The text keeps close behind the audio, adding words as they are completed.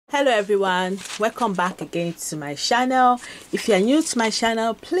Hello everyone, welcome back again to my channel. If you are new to my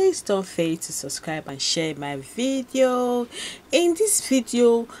channel, please don't fail to subscribe and share my video. In this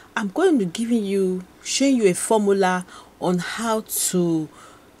video, I'm going to showing you a formula on how to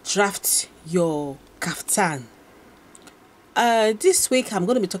draft your kaftan. This week I'm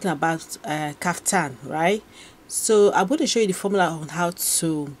going to be talking about kaftan, right? So I'm going to show you the formula on how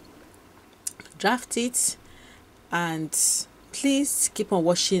to draft it, and please keep on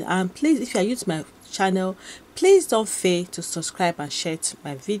watching. And please, if you are new to my channel, please don't fail to subscribe and share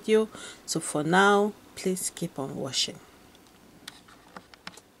my video. So for now, please keep on watching.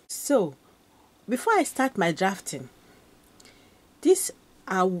 So before I start my drafting, these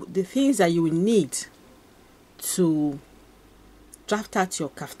are the things that you will need to draft out your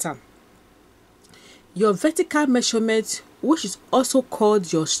kaftan. Your vertical measurement, which is also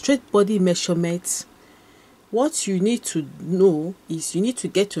called your straight body measurement. What you need to know is you need to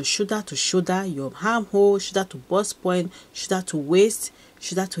get your shoulder to shoulder, your armhole, shoulder to bust point, shoulder to waist,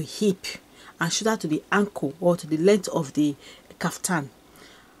 shoulder to hip, and shoulder to the ankle or to the length of the kaftan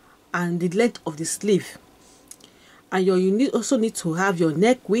and the length of the sleeve. And you also need to have your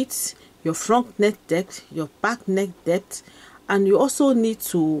neck width, your front neck depth, your back neck depth, and you also need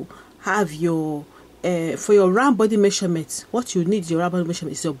to have your for your round body measurement. What you need your round body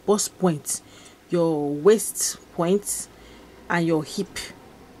measurement is your bust point, your waist point, and your hip.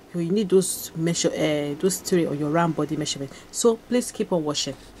 You need those three on your round body measurement. So please keep on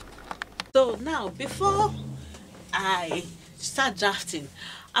watching. So now, before I start drafting,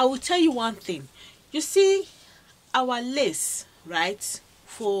 I will tell you one thing. You see, our lace, right,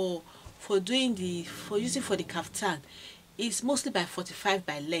 for using for the kaftan is mostly by 45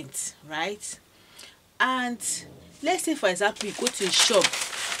 by length, right? And let's say, for example, you go to a shop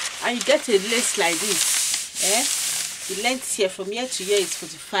and you get a lace like this, the length here from here to here is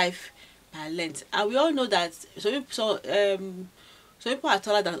 45 by length. And we all know that some people are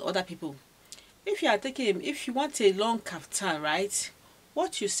taller than other people. If you want a long kaftan, right,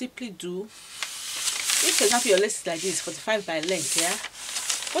 what you simply do, if for example your lace is like this, 45 by length, yeah,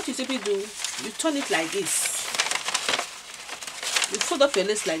 what you simply do, you turn it like this. You fold up your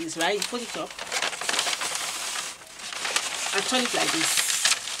lace like this, right? You fold it up and turn it like this.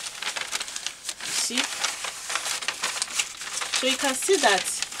 You see? So you can see that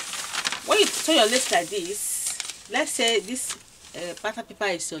when you turn your lace like this, let's say this pattern paper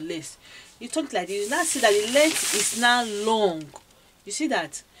is your lace, you turn it like this, you now see that the length is now long. You see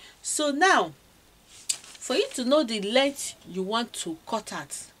that? So now, for you to know the length you want to cut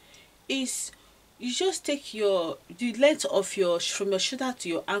at, is you just take the length of from your shoulder to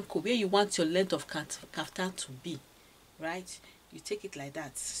your ankle, where you want your length of kaftan to be, right? You take it like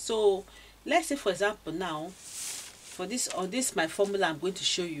that. So let's say, for example, now for this, on this my formula I'm going to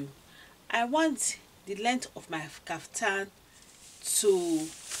show you, I want the length of my kaftan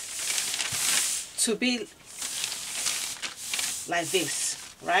to be like this,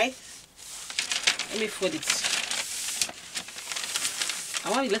 right? Let me fold it. I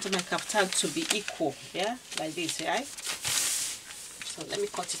want the length of my kaftan to be equal, yeah, like this, right? So let me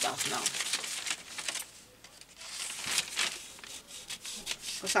cut it out now,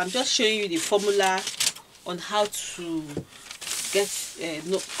 because I'm just showing you the formula on how to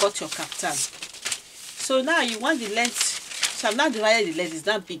cut your kaftan. So now you want the length. So I'm now divided the length. It's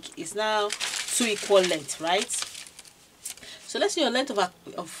not big. It's now 2 equal lengths, right? So let's say your length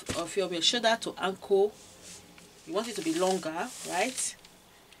of your shoulder to ankle, you want it to be longer, right?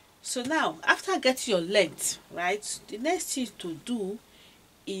 So now, after getting your length, right, the next thing to do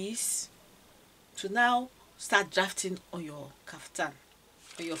is to now start drafting on your kaftan,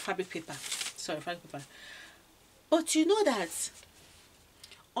 or your fabric paper. Sorry, fabric paper. But you know that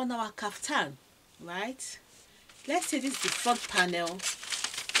on our kaftan, right, let's say this is the front panel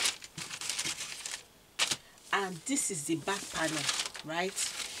and this is the back panel, right?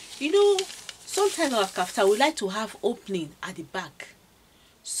 You know, sometimes our kaftan we like to have opening at the back.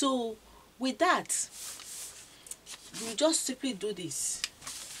 So with that, you just simply do this.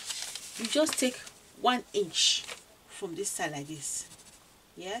 You just take 1 inch from this side like this.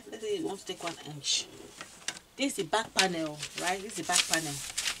 Yeah, let's say you want to take 1 inch. This is the back panel, right? This is the back panel.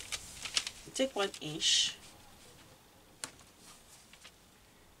 You take 1 inch.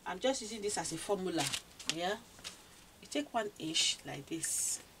 I'm just using this as a formula. Yeah, you take 1 inch like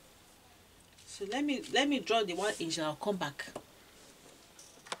this. So let me draw the 1 inch and I'll come back.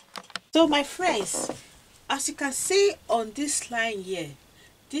 So my friends, as you can see on this line here,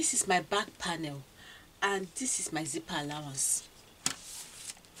 this is my back panel and this is my zipper allowance.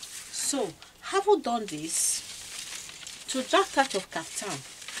 So having done this, to draft out your kaftan,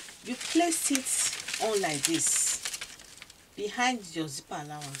 you place it on like this behind your zipper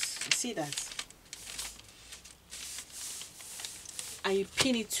allowance. You see that? And you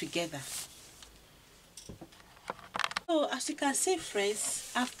pin it together. So as you can see,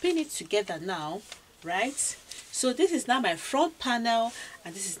 friends, I've pinned it together now, right? So this is now my front panel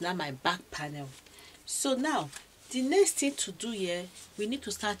and this is now my back panel. So now the next thing to do here, we need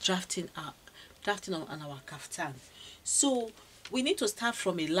to start drafting on our kaftan. So we need to start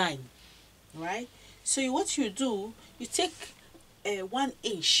from a line, right? So what you do, you take 1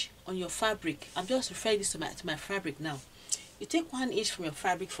 inch on your fabric. I'm just referring this to my fabric now. You take 1 inch from your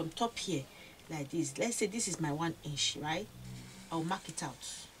fabric from top here like this. Let's say this is my 1 inch, right? I'll mark it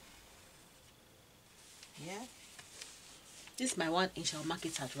out. Yeah, this is my 1 inch. I'll mark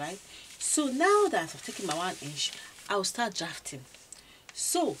it out, right? So now that I've taken my 1 inch, I'll start drafting.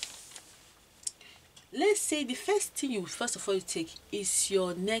 So let's say the first thing you first of all you take is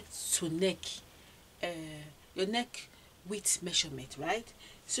your neck to neck, your neck width measurement, right?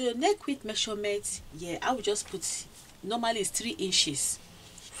 So your neck width measurement, yeah, I will just put, normally it's 3 inches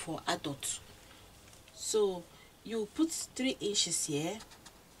for adults. So you put 3 inches here,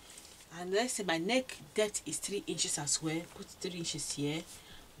 and let's say my neck depth is 3 inches as well. Put 3 inches here.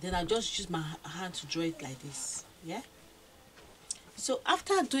 Then I'll just use my hand to draw it like this. Yeah. So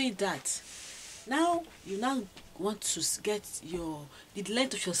after doing that, now you now want to get the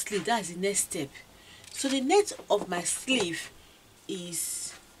length of your sleeve. That is the next step. So the length of my sleeve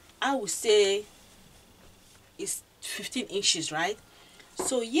is, I would say, is 15 inches, right?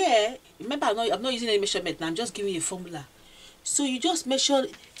 So yeah, remember I'm not using any measurement now, I'm just giving you a formula. So you just measure,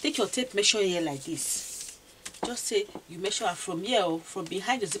 take your tape measure here like this. Just say you measure from here, or from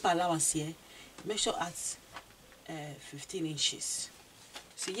behind the zipper allowance here, measure at 15 inches.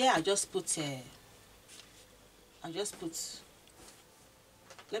 So yeah, I just put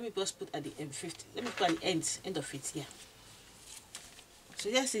let me just put at the end 50. Let me put at the end of it here. So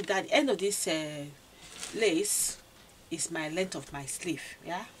yes, at the end of this lace is my length of my sleeve.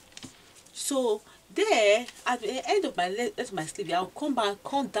 Yeah. So there at the end of my length of my sleeve, I'll come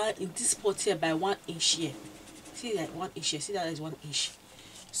down in this spot here by 1 inch here. See that 1 inch here. See that is 1 inch.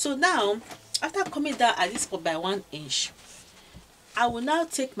 So now after coming down at this spot by 1 inch, I will now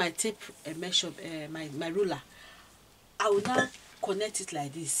take my tape measure, my ruler. I will now connect it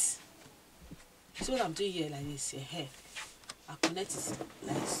like this. See what I'm doing here like this here. I'll connect it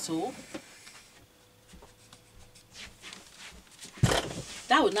like so.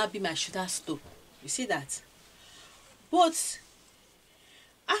 That will now be my shoulder slope. You see that? But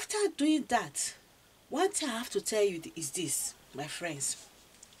after doing that, one thing I have to tell you is this, my friends.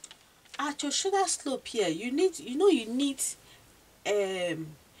 At your shoulder slope here, you need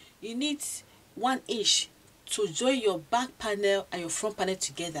 1 inch to join your back panel and your front panel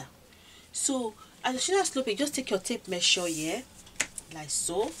together. So at the shoulder slope, you just take your tape measure here, like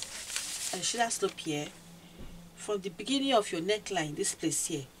so. At the shoulder slope here, from the beginning of your neckline, this place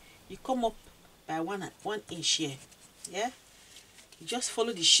here, you come up by 1 inch here. Yeah, you just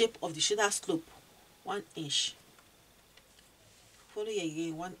follow the shape of the shoulder slope, 1 inch. Follow here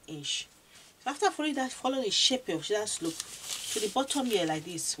again, 1 inch. So after following that, follow the shape of shoulder slope to the bottom here like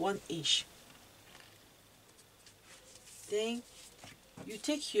this, 1 inch. Then you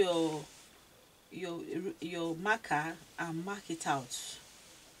take your marker and mark it out.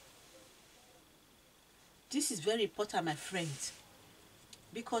 This is very important, my friends,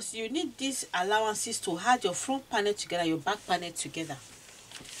 because you need these allowances to hold your front panel together, your back panel together.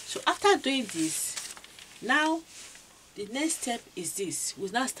 So after doing this, now the next step is this.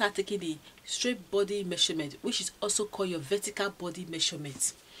 We'll now start taking the straight body measurement, which is also called your vertical body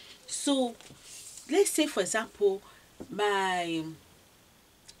measurement. So let's say, for example, my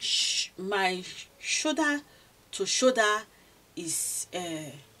shoulder to shoulder is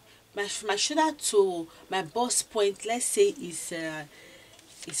my shoulder to my bust point, let's say, is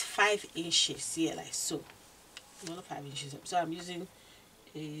 5 inches here, like so. Not 5 inches. So I'm using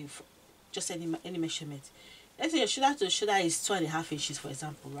just any measurement. Let's say your shoulder to shoulder is 2.5 inches, for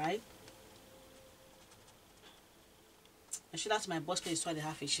example, right? My shoulder to my bust point is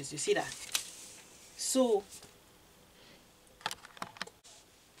 2.5 inches. You see that? So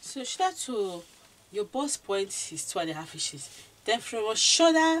shoulder to your bust point is 2.5 inches. Then from your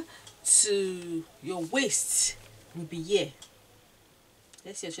shoulder to your waist will be here.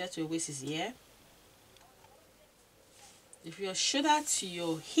 Let's say your shoulder to your waist is here. If your shoulder to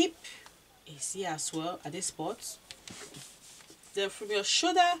your hip is here as well at this spot. Then from your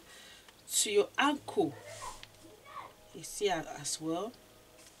shoulder to your ankle is here as well.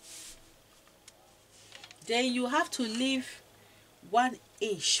 Then you have to leave 1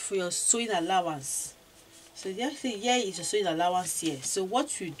 inch for your sewing allowance. So just say here is your sewing allowance here. So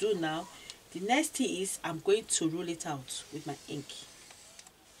what you do now, the next thing is I'm going to roll it out with my ink.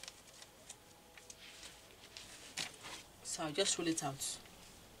 So I'll just roll it out.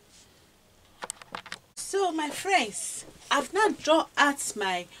 So my friends, I've now drawn out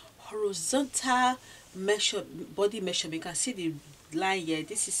my horizontal body measurement. You can see the line here.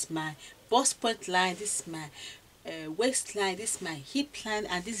 This is my bust point line, this is my waistline, this is my hip line,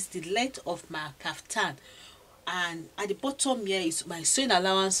 and this is the length of my kaftan. And at the bottom here is my sewing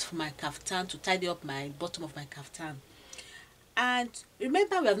allowance for my kaftan to tidy up my bottom of my kaftan. And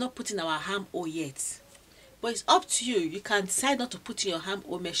remember, we have not put in our armhole yet, but it's up to you. You can decide not to put in your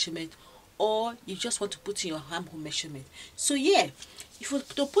armhole measurement, or you just want to put in your armhole measurement. So yeah, if you want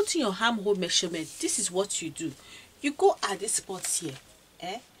to put in your armhole measurement, this is what you do. You go at this spot here,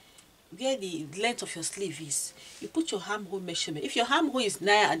 where the length of your sleeve is. You put your armhole measurement. If your armhole is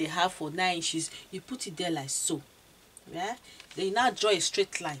 9.5 or 9 inches, you put it there like so. Yeah. Then you now draw a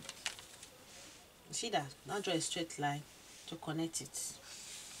straight line. You see that? Now draw a straight line to connect it.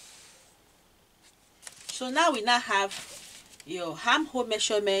 So now we now have your armhole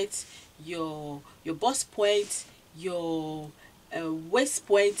measurement, your bust point, your waist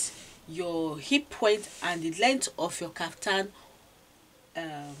point, your hip point, and the length of your kaftan,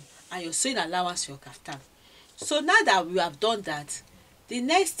 and your sewing allowance for your kaftan. So now that we have done that, the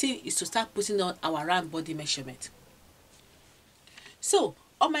next thing is to start putting on our round body measurement. So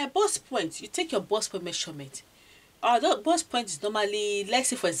on my bust point, you take your bust point measurement. Our bust point is normally, let's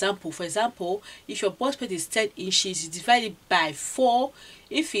say for example, if your bust point is 10 inches, you divide it by 4.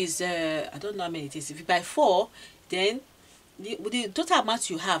 If it's I don't know how many it is. If it's by 4, then the total amount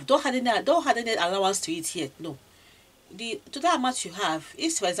you have, don't add any allowance to it here. No, the total amount you have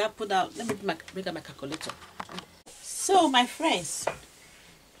is, for example, now let me bring out my calculator. So my friends,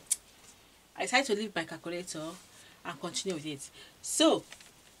 I decided to leave my calculator and continue with it. So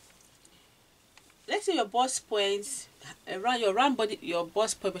let's say your bust point around your round body, your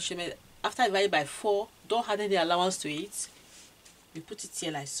bust point measurement, after divided by 4, don't add any allowance to it. You put it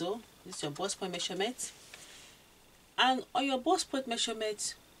here like so. This is your bust point measurement. And on your bust point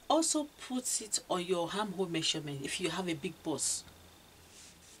measurement, also put it on your armhole measurement if you have a big bust.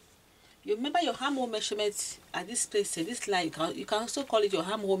 You remember your armhole measurement at this place, at this line, you can also call it your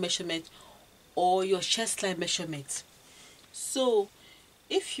armhole measurement or your chest line measurement. So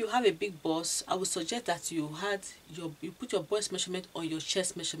if you have a big bust, I would suggest that you put your bust measurement on your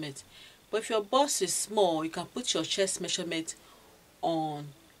chest measurement. But if your bust is small, you can put your chest measurement on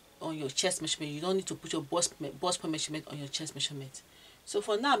your chest measurement. You don't need to put your bust point measurement on your chest measurement. So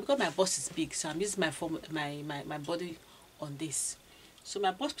for now, because my bust is big, so I'm using my body on this. So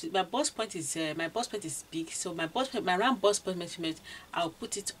my bust point is big. So my round bust point measurement, I'll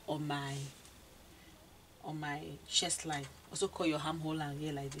put it on my chest line. Also call your armhole line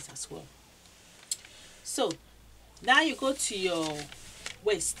here like this as well. So now you go to your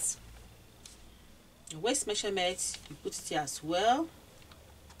waist. Your waist measurement, you put it here as well,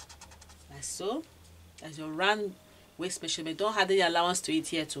 like so. That's your round waist measurement. Don't add any allowance to it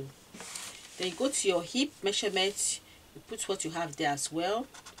here too. Then you go to your hip measurement, you put what you have there as well.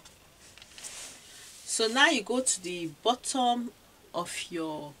 So now you go to the bottom of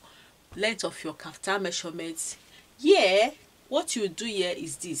your length of your kaftan measurement. Here, what you do here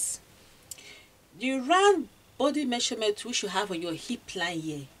is this. The round body measurement which you have on your hip line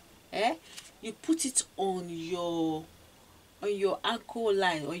here, you put it on your ankle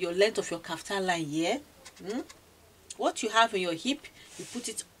line, or your length of your kaftan line here. What you have on your hip, you put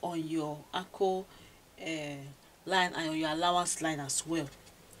it on your ankle line and on your allowance line as well.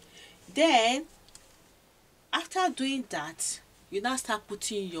 Then after doing that, you now start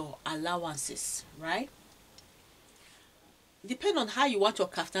putting your allowances, right? Depend on how you want your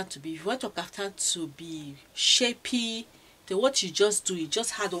kaftan to be. If you want your kaftan to be shapy, then what you just do, you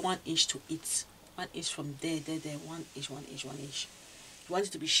just add 1 inch to it. 1 inch from there, 1 inch, 1 inch, 1 inch. You want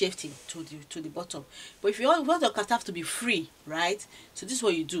it to be shifting to the bottom. But if you want your kaftan to be free, right? So this is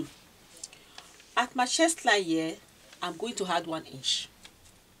what you do. At my chest line here, I'm going to add 1 inch.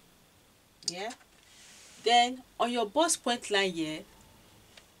 Yeah. Then on your bust point line here,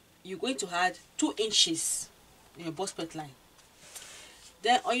 you're going to add 2 inches in your bust point line.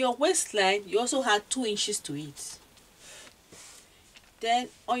 Then on your waistline, you also add 2 inches to it. Then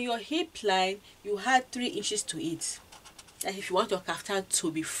on your hip line, you add 3 inches to it. That's if you want your kaftan to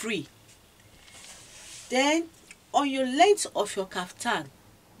be free. Then on your length of your kaftan,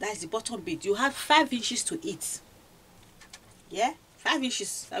 that's the bottom bit, you add 5 inches to it. Yeah, 5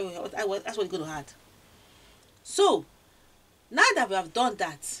 inches. That's what you're going to add. So Now that we have done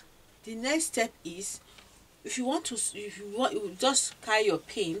that, the next step is, if you just carry your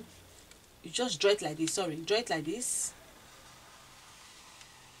pin, you just draw it like this. Sorry, draw it like this.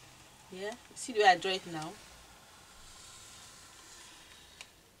 Yeah, see the way I draw it now.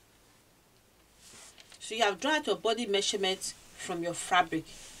 So you have drawn out your body measurement from your fabric.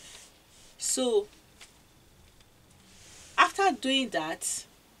 So after doing that,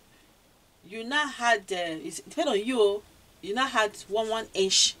 you now had it depends on you. You now had 1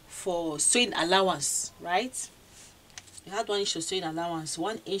 inch for sewing allowance, right? You had 1 inch for sewing allowance,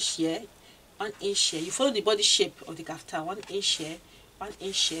 1 inch here, 1 inch here. You follow the body shape of the kaftan, 1 inch here, 1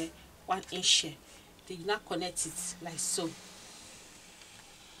 inch here, 1 inch here. Then you now connect it like so.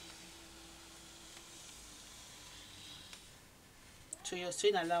 So your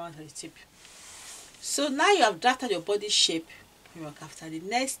sewing allowance on the tip. So now you have drafted your body shape from your kaftan. The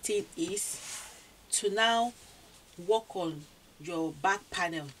next thing is to now work on your back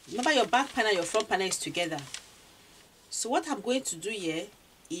panel. Remember, your back panel, your front panel is together. So what I'm going to do here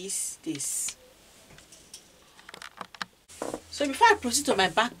is this. So before I proceed to my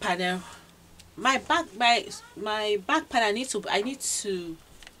back panel, my back panel, I need to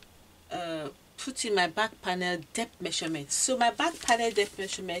put in my back panel depth measurement. So my back panel depth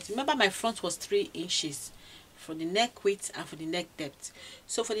measurement, remember my front was 3 inches for the neck width and for the neck depth.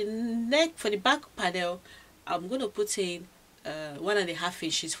 So for the back panel, I'm going to put in 1.5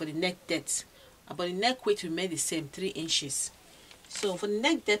 inches for the neck depth, but the neck width will remain the same, 3 inches. So for the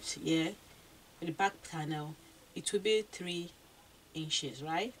neck depth here, for the back panel, it will be 3 inches,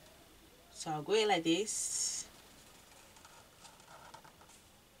 right? So I'll go in like this.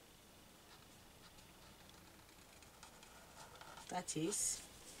 That is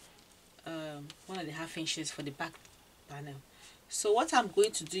 1.5 inches for the back panel. So what I'm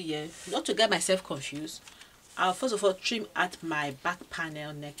going to do here, not to get myself confused, I'll first of all trim at my back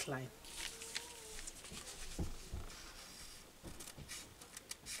panel neckline.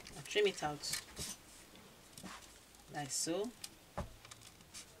 I'll trim it out like so.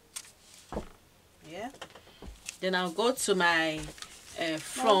 Yeah. Then I'll go to my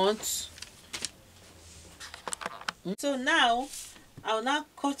front. So now I'll now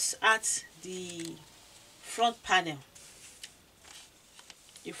cut at the front panel,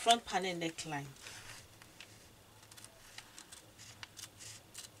 neckline.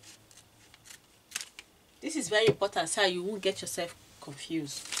 This is very important so you won't get yourself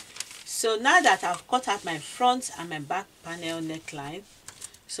confused. So now that I've cut out my front and my back panel neckline,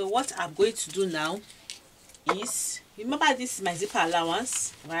 so what I'm going to do now is, remember this is my zipper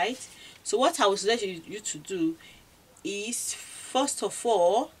allowance, right? So what I would suggest you to do is, first of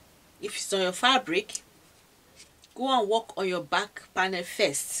all, if it's on your fabric, go and work on your back panel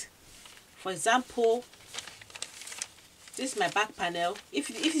first. For example, this is my back panel. If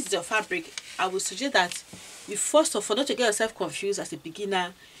it's your fabric, I would suggest that you first of all, not to get yourself confused as a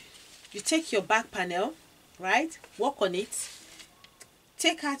beginner, you take your back panel, right, work on it,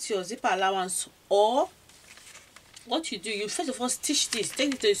 take out your zipper allowance, or what you do, you first of all stitch this,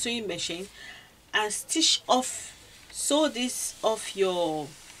 take it to the sewing machine and stitch off, sew this off your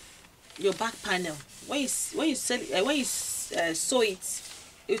back panel. When you sew it,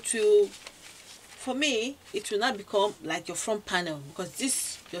 it will, for me, it will not become like your front panel, because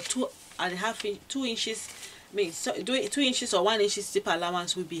this your 2 inches, I mean, so 2 inches or 1 inch zipper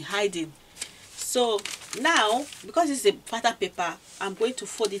allowance will be hiding. So now, because it's a fatter paper, I'm going to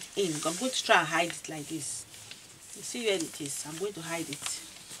fold it in. I'm going to try and hide it like this. You see where it is? I'm going to hide it.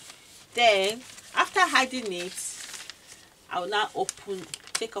 Then after hiding it, I will now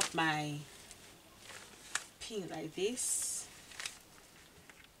take off my pin like this.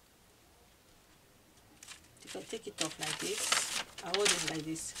 If I take it off like this, I hold it like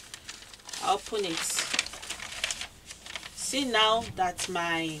this. I open it. See now that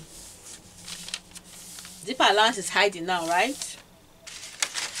my zipper allowance is hiding now, right?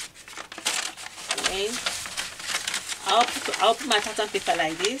 And I'll put my pattern paper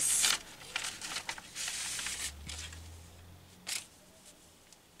like this.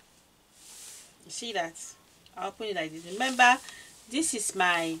 You see that? I'll put it like this. Remember, this is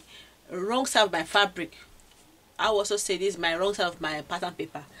my wrong side of my fabric. I will also say this is my wrong side of my pattern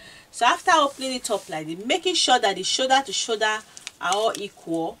paper. So after opening it up like this, making sure that the shoulder to shoulder are all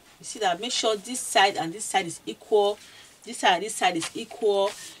equal. You see that? Make sure this side and this side is equal. This side and this side is equal.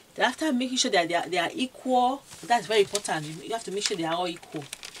 Then after making sure that they are equal, that's very important. You have to make sure they are all equal.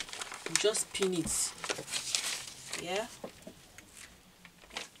 You just pin it. Yeah.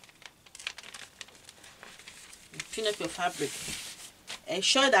 You pin up your fabric.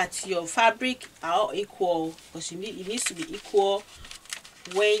 ensure that your fabric are all equal, because it needs to be equal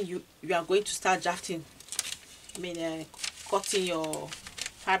when you are going to start drafting. Cutting your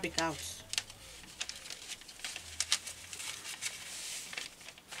fabric out.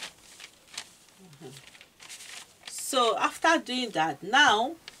 So after doing that,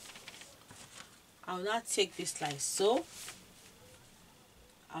 now I'll now take this like so.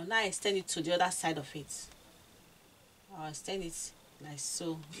 I'll now extend it to the other side of it. I'll extend it like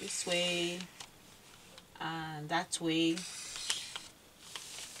so, this way and that way.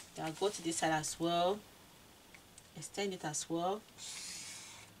 Then I'll go to this side as well, extend it as well.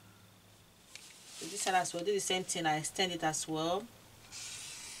 To this side as well, do the same thing. I extend it as well.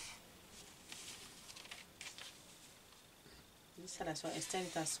 This side as well, extend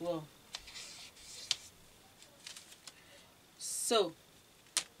it as well. So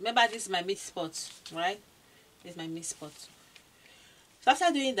remember, this is my mid spot, right? This is my mid spot. So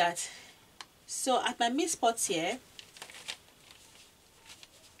after doing that, so at my mid spot here,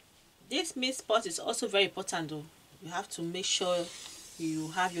 this mid spot is also very important though. You have to make sure you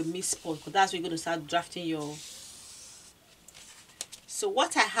have your mid spot, because that's where you're going to start drafting your. So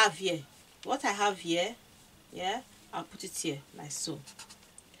what I have here, yeah, I'll put it here like so.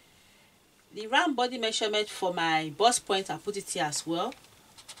 The round body measurement for my bust point, I'll put it here as well.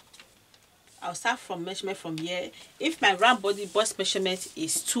 I'll start from measurement from here. If my round body bust measurement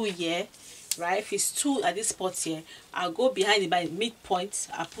is 2 here, right? If it's 2 at this spot here, I'll go behind my midpoint.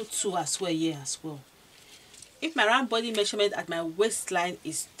 I'll put 2 as well here as well. If my round body measurement at my waistline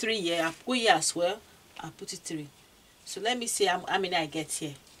is 3 here, I'll put here as well. I'll put it 3. So let me see how many I get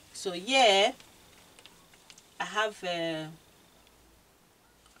here. So here I have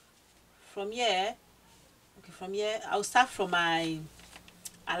from here. Okay, from here I'll start from my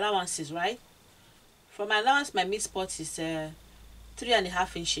allowances, right? From my allowance, my mid spot is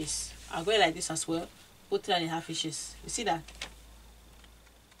 3.5 inches. I'll go like this as well. Put 3.5 inches. You see that?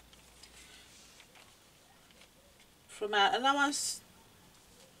 From my allowance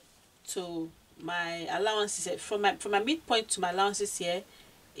to my allowances, from my midpoint to my allowances here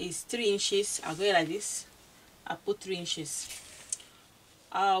is 3 inches. I'll go like this. I'll put 3 inches.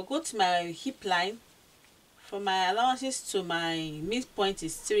 I'll go to my hip line. From my allowances to my midpoint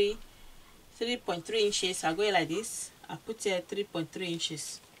is 3.3 inches. I'll go like this. I'll put here 3.3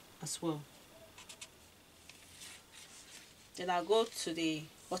 inches as well. Then I'll go to the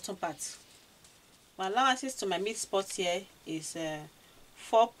bottom part. My allowances to my mid spot here is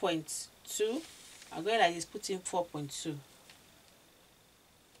 4.2. I'll go like this, put in 4.2.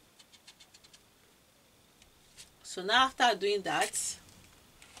 So now after doing that,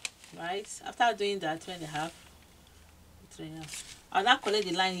 right, after doing that 3.5, I'll now collect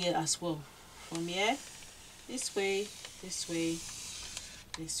the line here as well. From here, this way, this way,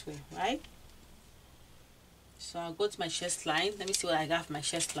 this way, right? So I'll go to my chest line. Let me see what I got for my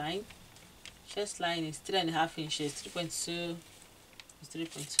chest line. Chest line is 3.5 inches. 3.2 is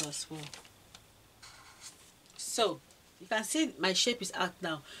 3.2 as well. So you can see my shape is out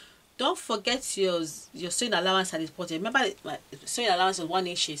now. Don't forget your sewing allowance at this point. Remember my sewing allowance is 1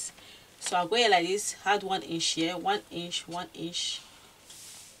 inch. So I'll go here like this, add 1 inch here, 1 inch, 1 inch.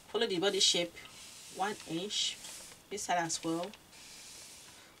 Follow the body shape, 1 inch. This side as well,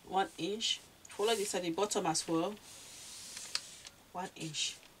 1 inch. Follow this at the bottom as well, 1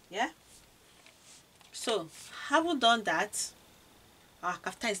 inch. Yeah. So having done that, our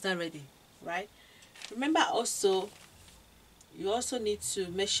kaftan is now ready, right? Remember also, you also need to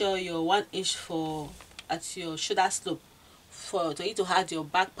measure your 1 inch at your shoulder slope for you to have your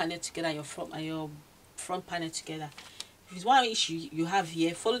back panel together and your front panel together. If it's 1 inch you have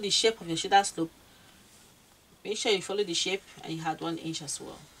here, follow the shape of your shoulder slope. Make sure you follow the shape and you had 1 inch as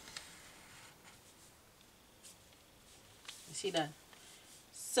well. You see that?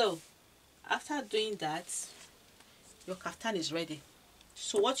 So after doing that, your kaftan is ready.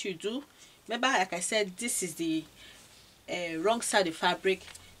 So what you do, remember, like I said, this is the wrong side of the fabric.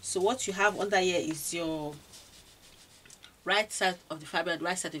 So what you have under here is your right side of the fabric and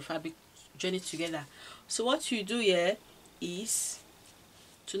right side of the fabric joining together. So what you do here is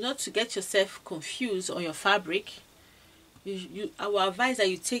not to get yourself confused on your fabric. I will advise that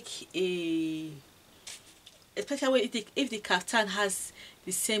you take especially if the kaftan has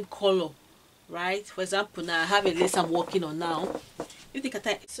the same color, right? For example, now I have a lace I'm working on now. If the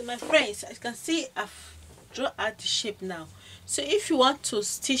kaftan, so my friends, as you can see, I've drawn out the shape now. So if you want to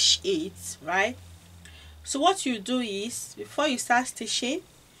stitch it, right, so what you do is, before you start stitching,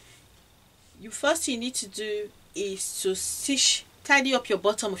 first you need to do is to stitch, tidy up your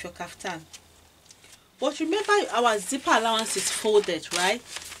bottom of your kaftan. But remember, our zipper allowance is folded, right?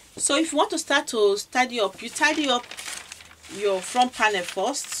 So if you want to start to tidy up, you tidy up your front panel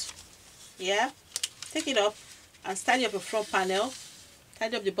first. Yeah, take it up and tidy up your front panel,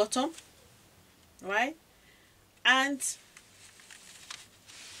 tidy up the bottom, right? And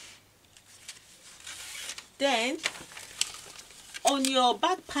then on your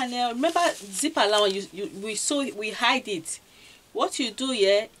back panel, remember zipper allowance, we hide it. What you do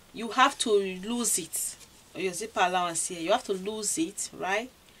here, you have to lose it. Or your zipper allowance here, you have to lose it, right?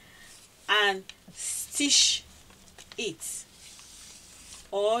 And stitch it,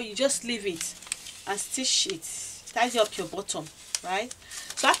 or you just leave it and stitch it. Tidy up your bottom, right?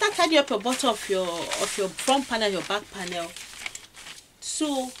 So after tidy up your bottom of your front panel, your back panel,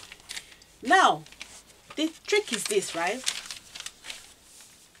 so now the trick is this, right?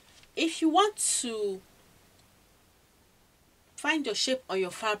 If you want to find your shape on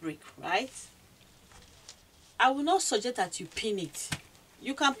your fabric, right, I will not suggest that you pin it.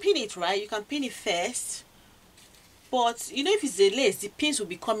 You can pin it, right? You can pin it first, but you know, if it's a lace, the pins will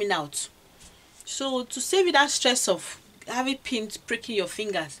be coming out. So to save you that stress of having pins pricking your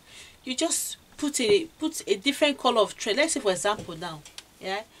fingers, you just put a different color of thread. Let's say for example now,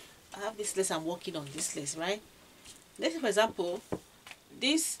 yeah, I have this lace, I'm working on this lace, right? Let's say for example,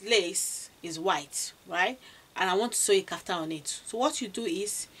 this lace is white, right, and I want to sew a kaftan on it. So what you do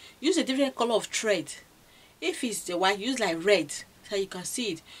is use a different color of thread. If it's the white, use like red, so you can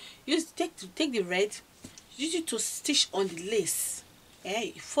see it. Take the red, use it to stitch on the lace.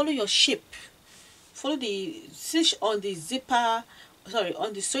 Follow your shape, follow the stitch on the zipper, sorry,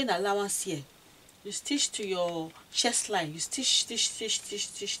 on the sewing allowance here. You stitch to your chest line, you stitch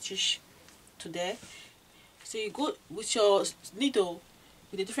to there. So you go with your needle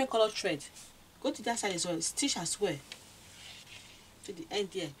with a different color thread, go to that side as well, stitch as well to the end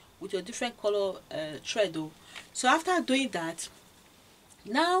there with your different color thread though. So after doing that,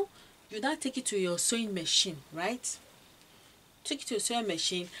 now you now take it to your sewing machine, right? Take it to your sewing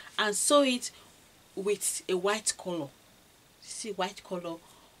machine and sew it with a white color. See, white color,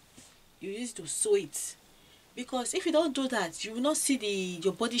 you use to sew it, because if you don't do that, you will not see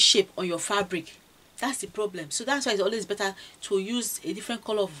your body shape on your fabric. That's the problem. So that's why it's always better to use a different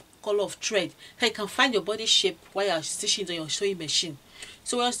color of thread, so you can find your body shape while you're stitching on your sewing machine.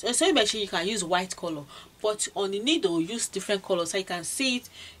 So on your sewing machine you can use white color, but on the needle use different colors so you can see it,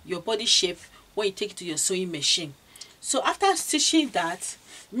 your body shape, when you take it to your sewing machine. So after stitching that,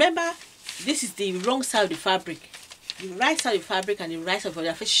 remember this is the wrong side of the fabric. The right side of the fabric and the right side of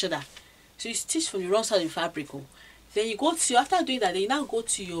your face shoulder. So you stitch from the wrong side of the fabric. Then you go to, after doing that, then you now go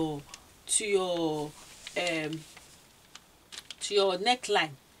to your neckline.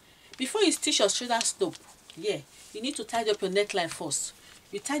 Before you stitch your shoulder slope, yeah, you need to tidy up your neckline first.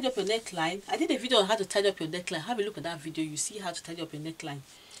 You tidy up your neckline. I did a video on how to tidy up your neckline. Have a look at that video. You see how to tidy up your neckline.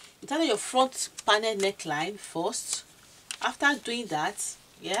 You tidy your front panel neckline first. After doing that,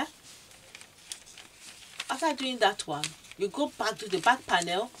 yeah, after doing that one, you go back to the back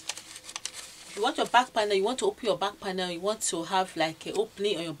panel. You want your back panel, you want to open your back panel, you want to have like an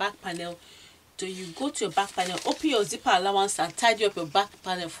opening on your back panel. So you go to your back panel, open your zipper allowance and tidy up your back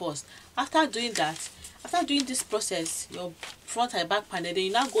panel first. After doing that, after doing this process, your front and back panel, then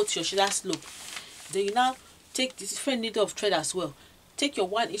you now go to your shoulder slope. Then you now take this different needle of thread as well. Take your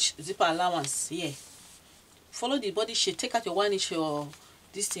 1-inch zipper allowance here. Follow the body shape, take out your 1-inch your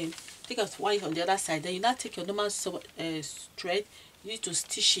this thing, take out 1 inch on the other side. Then you now take your normal thread, you need to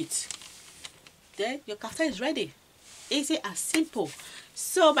stitch it. Then your kaftan is ready. Easy and simple.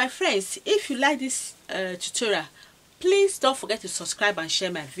 So my friends, if you like this tutorial, please don't forget to subscribe and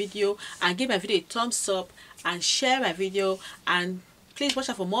share my video, and give my video a thumbs up and share my video, and please watch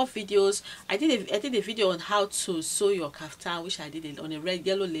out for more videos. I did a video on how to sew your kaftan, which I did on a red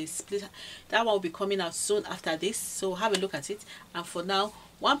yellow lace. Please, that one will be coming out soon after this, so have a look at it. And for now,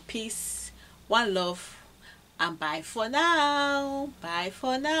 one peace, one love, and bye for now. Bye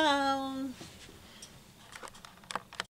for now.